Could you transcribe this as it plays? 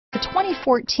The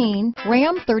 2014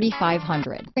 Ram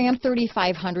 3500. Ram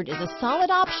 3500 is a solid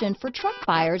option for truck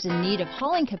buyers in need of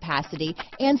hauling capacity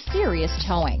and serious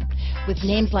towing. With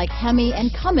names like HEMI and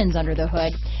Cummins under the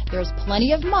hood, there's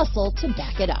plenty of muscle to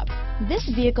back it up. This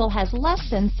vehicle has less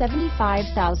than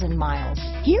 75,000 miles.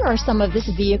 Here are some of this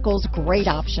vehicle's great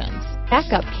options: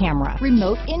 backup camera,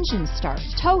 remote engine start,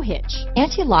 tow hitch,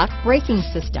 anti-lock braking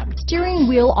system, steering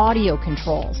wheel audio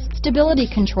controls, stability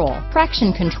control,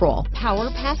 traction control, power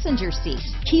passenger seat,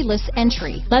 keyless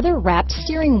entry, leather-wrapped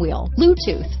steering wheel,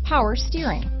 Bluetooth, power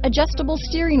steering, adjustable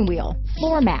steering wheel,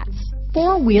 floor mats,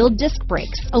 four-wheel disc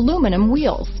brakes, aluminum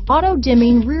wheels,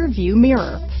 auto-dimming rear-view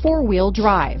mirror, four-wheel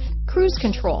drive, cruise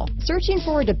control. Searching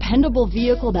for a dependable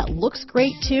vehicle that looks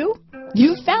great too?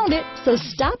 You found it, so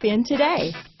stop in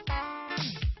today.